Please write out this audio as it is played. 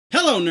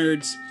Hello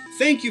nerds!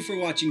 Thank you for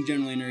watching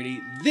Generally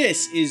Nerdy.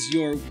 This is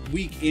your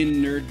Week in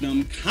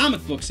Nerdom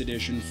comic books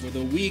edition for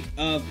the week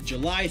of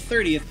July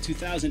 30th,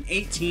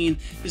 2018.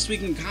 This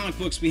week in comic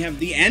books we have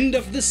the end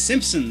of The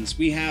Simpsons.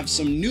 We have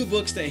some new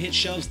books that hit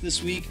shelves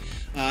this week,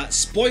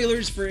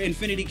 spoilers for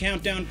Infinity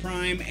Countdown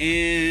Prime,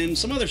 and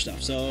some other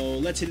stuff. So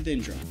let's hit the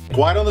intro.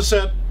 Quiet on the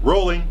set,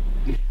 rolling.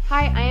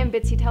 Hi, I am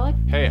Bitsy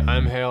Telek. Hey,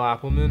 I'm Hale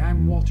Appleman.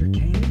 I'm Walter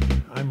Kane.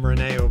 I'm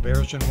Rene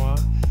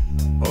Aubergenois.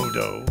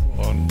 Odo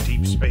on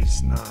Deep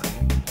Space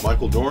Nine.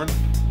 Michael Dorn,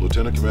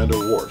 Lieutenant Commander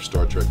Worf,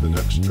 Star Trek The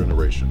Next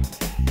Generation.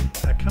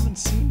 Come and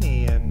see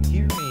me and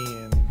hear me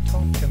and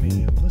talk to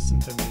me and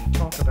listen to me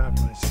talk about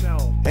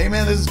myself. Hey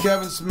man, this is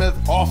Kevin Smith,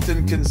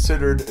 often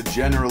considered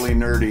generally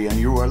nerdy, and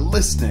you are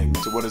listening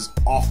to what is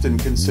often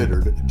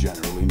considered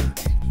generally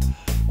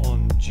nerdy.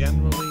 On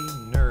Generally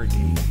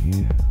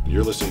Nerdy.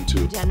 You're listening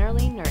to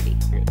Generally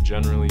Nerdy.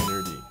 Generally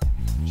Nerdy.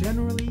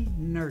 Generally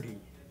nerdy.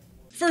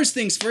 First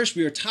things first,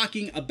 we are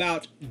talking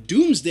about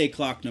Doomsday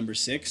Clock number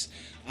 6.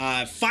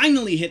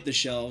 Finally hit the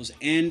shelves,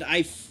 and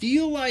I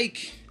feel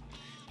like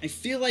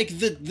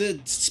the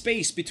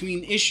space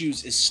between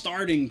issues is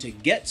starting to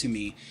get to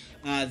me.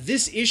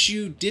 This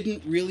issue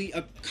didn't really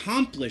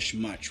accomplish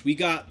much. We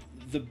got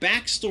the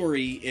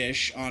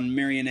backstory-ish on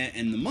Marionette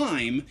and the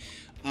Mime,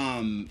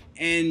 and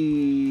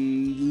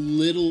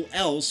little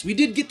else. We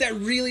did get that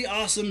really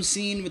awesome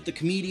scene with the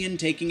comedian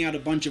taking out a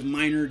bunch of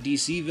minor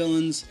DC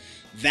villains.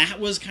 That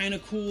was kind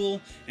of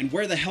cool. And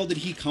where the hell did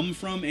he come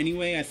from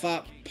anyway? I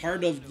thought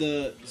part of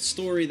the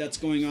story that's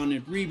going on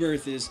in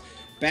Rebirth is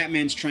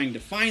Batman's trying to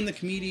find the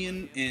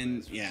comedian,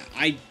 and yeah,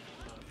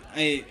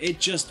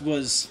 it just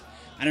was,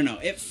 I don't know,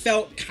 it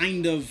felt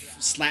kind of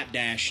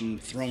slapdash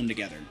and thrown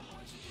together.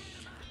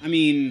 I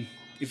mean,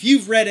 if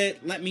you've read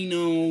it, let me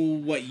know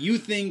what you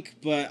think,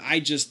 but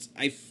I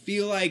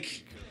feel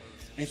like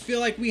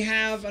we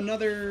have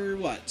another,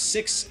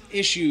 6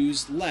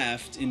 issues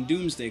left in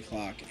Doomsday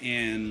Clock,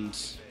 and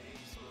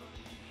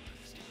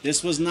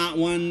this was not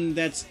one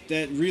that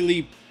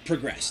really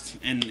progressed,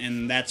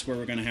 and that's where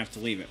we're going to have to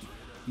leave it.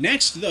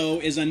 Next, though,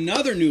 is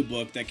another new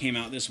book that came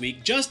out this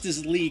week,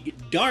 Justice League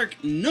Dark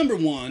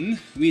 #1.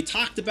 We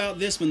talked about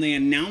this when they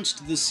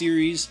announced the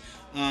series,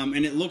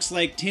 and it looks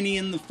like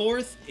Tynion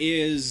IV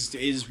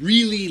is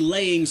really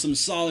laying some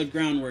solid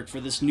groundwork for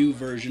this new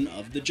version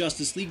of the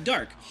Justice League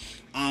Dark.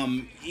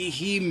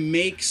 He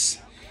makes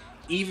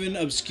even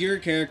obscure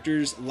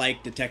characters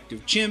like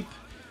Detective Chimp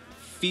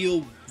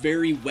feel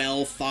very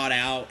well thought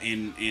out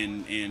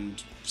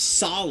and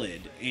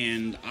solid,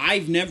 and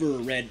I've never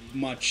read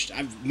much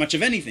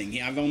of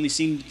anything. I've only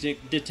seen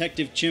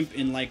Detective Chimp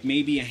in like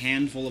maybe a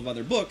handful of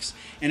other books,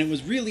 and it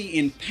was really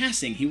in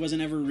passing. He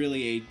wasn't ever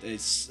really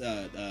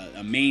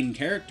a main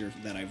character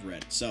that I've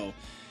read, so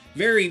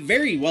very,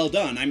 very well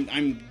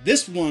done.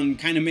 This one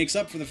kind of makes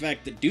up for the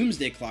fact that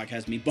Doomsday Clock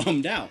has me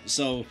bummed out.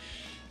 So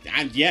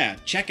yeah,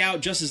 check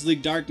out Justice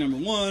League Dark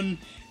 #1,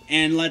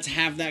 and let's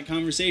have that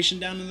conversation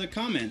down in the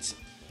comments.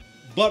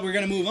 But we're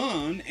going to move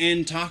on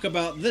and talk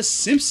about The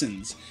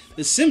Simpsons.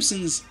 The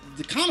Simpsons,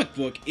 the comic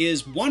book,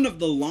 is one of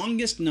the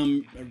longest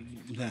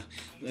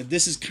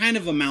this is kind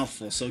of a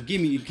mouthful, so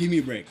give me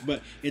a break.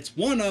 But it's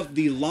one of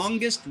the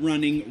longest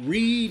running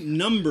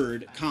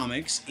renumbered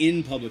comics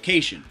in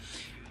publication.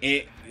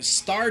 It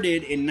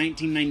started in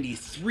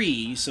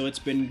 1993, so it's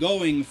been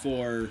going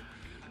for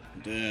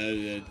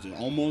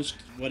almost,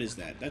 what is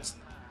that? That's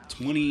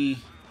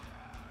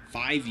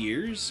 25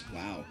 years?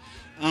 Wow.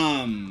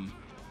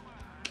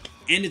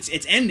 And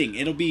it's ending.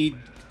 It'll be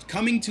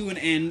coming to an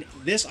end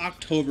this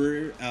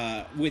October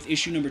with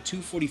issue number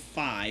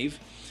 245.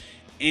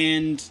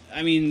 And,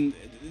 I mean,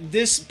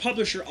 this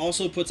publisher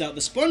also puts out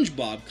the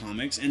SpongeBob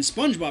comics, and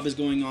SpongeBob is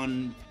going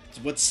on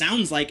what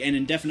sounds like an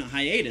indefinite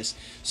hiatus.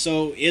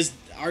 So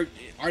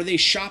are they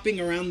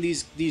shopping around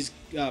these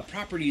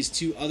properties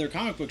to other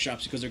comic book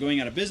shops because they're going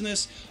out of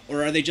business,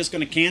 or are they just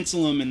going to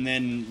cancel them and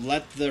then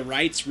let the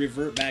rights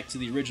revert back to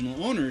the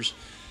original owners?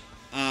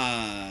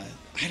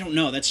 I don't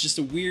know. That's just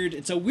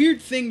it's a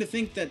weird thing to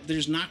think that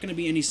there's not going to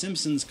be any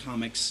Simpsons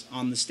comics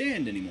on the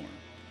stand anymore.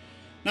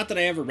 Not that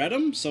I ever read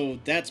them, so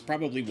that's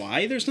probably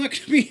why there's not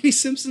going to be any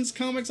Simpsons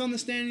comics on the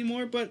stand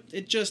anymore, but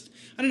it just,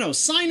 I don't know,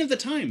 sign of the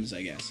times,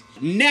 I guess.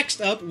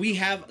 Next up, we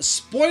have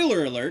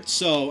spoiler alert,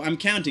 so I'm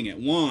counting it.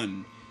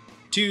 1,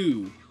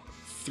 2,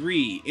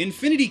 3.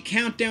 Infinity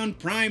Countdown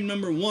Prime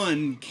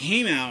 #1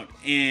 came out,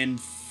 and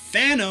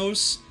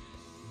Thanos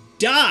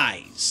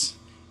dies.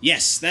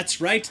 Yes,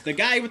 that's right, the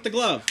guy with the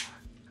glove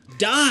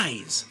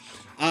dies.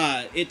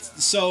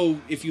 So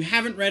if you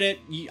haven't read it,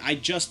 I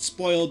just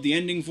spoiled the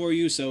ending for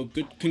you, so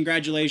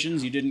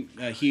congratulations, you didn't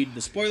heed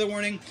the spoiler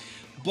warning.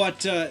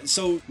 But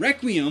so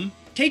Requiem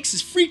takes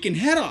his freaking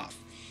head off.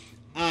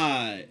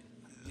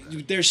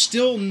 There's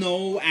still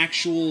no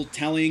actual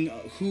telling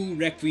who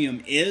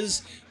Requiem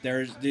is.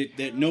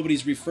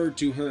 Nobody's referred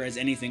to her as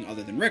anything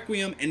other than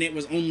Requiem, and it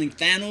was only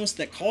Thanos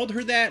that called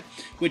her that,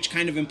 which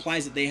kind of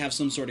implies that they have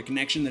some sort of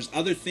connection. There's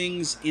other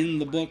things in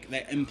the book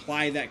that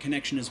imply that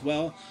connection as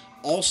well.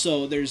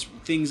 Also, there's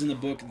things in the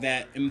book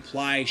that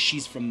imply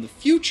she's from the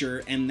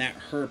future and that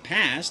her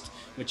past,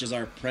 which is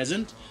our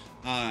present,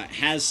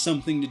 has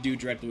something to do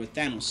directly with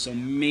Thanos. So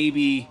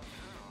maybe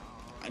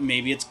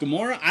it's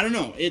Gamora. I don't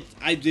know.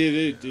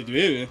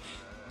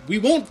 We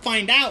won't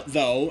find out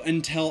though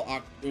until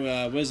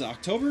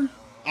October?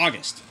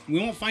 August. We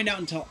won't find out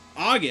until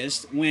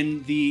August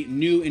when the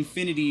new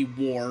Infinity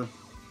Wars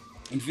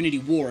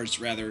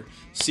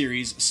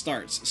series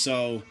starts.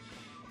 So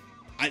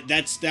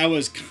that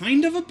was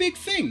kind of a big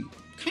thing.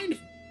 Kind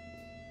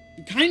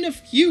of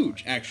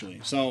huge,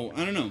 actually. So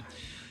I don't know.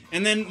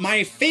 And then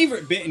my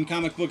favorite bit in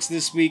comic books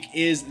this week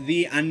is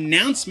the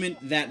announcement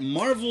that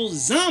Marvel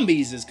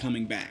Zombies is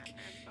coming back.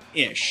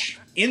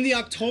 In the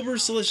October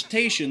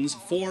solicitations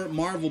for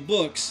Marvel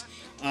books,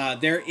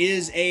 there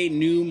is a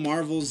new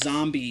Marvel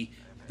Zombie.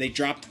 They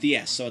dropped the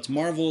S, so it's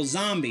Marvel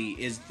Zombie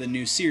is the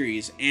new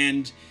series.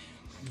 And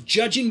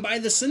judging by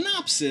the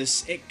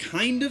synopsis, it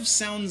kind of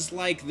sounds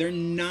like they're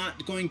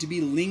not going to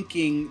be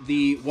linking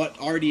what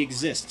already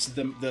exists,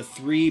 the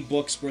 3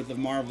 books worth of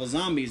Marvel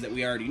Zombies that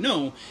we already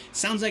know.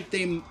 Sounds like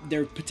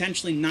they're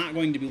potentially not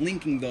going to be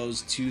linking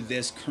those to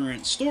this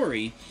current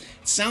story.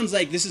 It sounds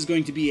like this is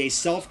going to be a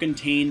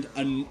self-contained,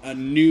 a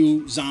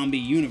new zombie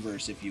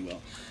universe, if you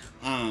will.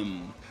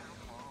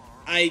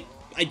 I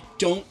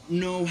don't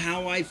know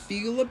how I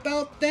feel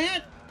about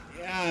that.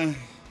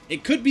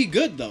 It could be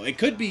good, though. It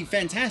could be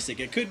fantastic.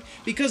 It could,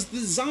 because the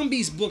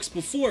Zombies books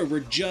before were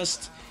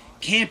just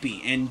campy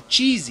and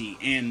cheesy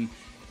and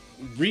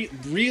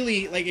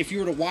really, like, if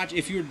you were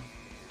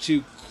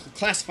to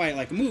classify it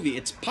like a movie,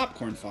 it's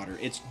popcorn fodder.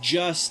 It's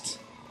just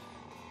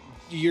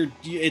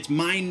it's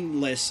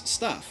mindless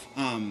stuff.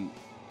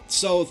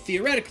 So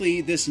theoretically,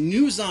 this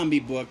new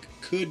zombie book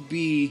could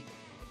be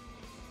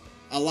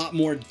a lot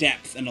more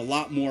depth and a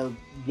lot more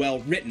well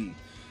written,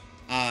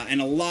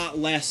 and a lot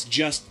less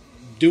just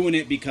doing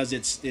it because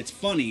it's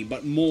funny,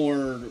 but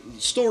more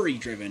story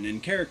driven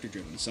and character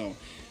driven. So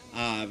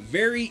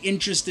very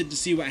interested to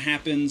see what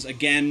happens.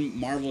 Again,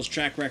 Marvel's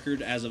track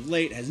record as of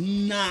late has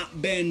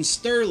not been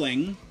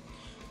sterling,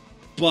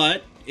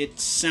 but it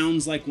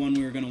sounds like one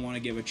we're going to want to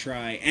give a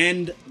try.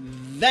 And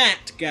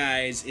that,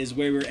 guys, is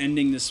where we're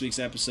ending this week's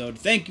episode.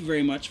 Thank you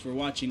very much for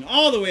watching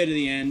all the way to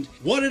the end.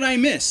 What did I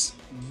miss?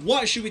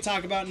 What should we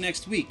talk about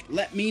next week?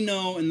 Let me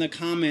know in the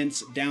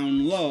comments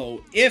down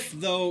low. If,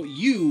 though,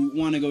 you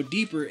want to go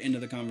deeper into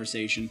the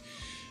conversation,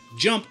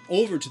 jump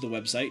over to the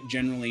website,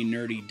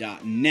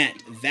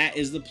 generallynerdy.net. That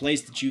is the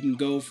place that you can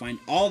go find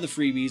all the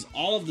freebies,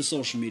 all of the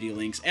social media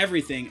links,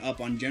 everything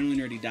up on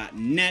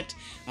generallynerdy.net.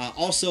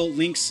 Also,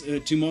 links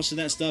to most of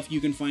that stuff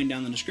you can find down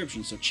in the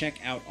description, so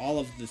check out all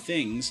of the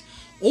things.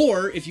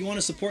 Or, if you want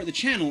to support the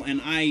channel,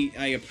 and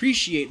I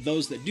appreciate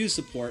those that do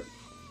support,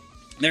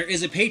 there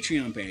is a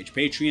Patreon page,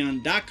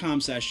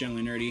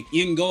 patreon.com/generallynerdy.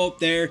 You can go up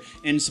there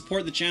and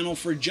support the channel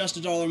for just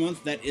 $1 a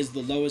month. That is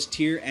the lowest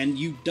tier, and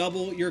you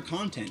double your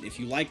content. If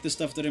you like the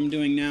stuff that I'm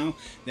doing now,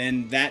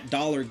 then that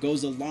dollar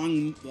goes a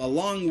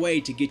long way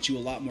to get you a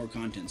lot more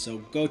content. So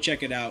go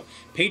check it out,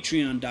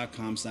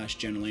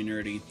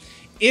 patreon.com/generallynerdy.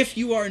 If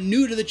you are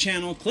new to the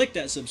channel, click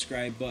that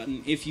subscribe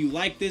button. If you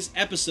like this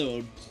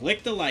episode,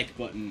 click the like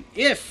button.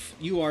 If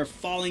you are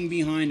falling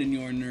behind in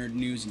your nerd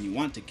news and you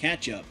want to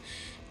catch up,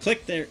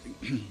 click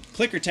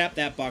or tap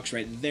that box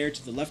right there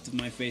to the left of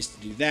my face to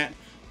do that.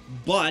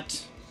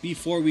 But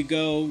before we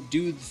go,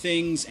 do the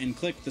things and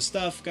click the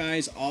stuff,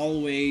 guys,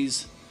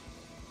 always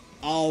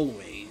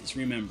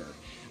remember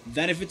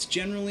that if it's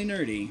generally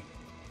nerdy,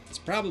 it's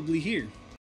probably here.